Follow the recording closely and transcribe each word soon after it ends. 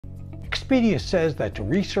Expedia says that to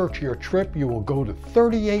research your trip, you will go to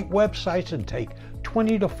 38 websites and take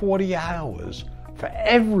 20 to 40 hours for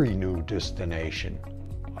every new destination.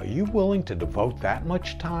 Are you willing to devote that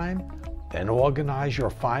much time, then organize your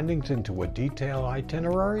findings into a detailed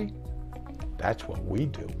itinerary? That's what we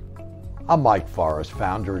do. I'm Mike Forrest,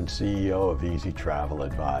 founder and CEO of Easy Travel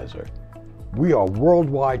Advisor. We are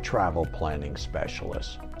worldwide travel planning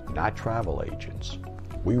specialists, not travel agents.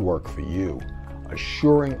 We work for you,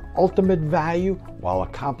 assuring ultimate value while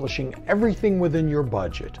accomplishing everything within your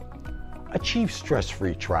budget. Achieve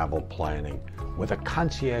stress-free travel planning with a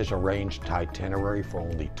concierge-arranged itinerary for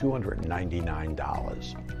only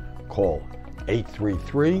 $299. Call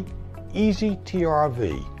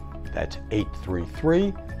 833-EASY-TRV. That's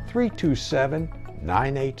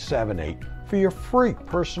 833-327-9878 for your free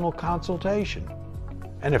personal consultation.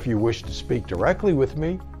 And if you wish to speak directly with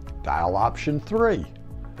me, dial option 3.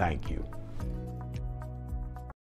 Thank you.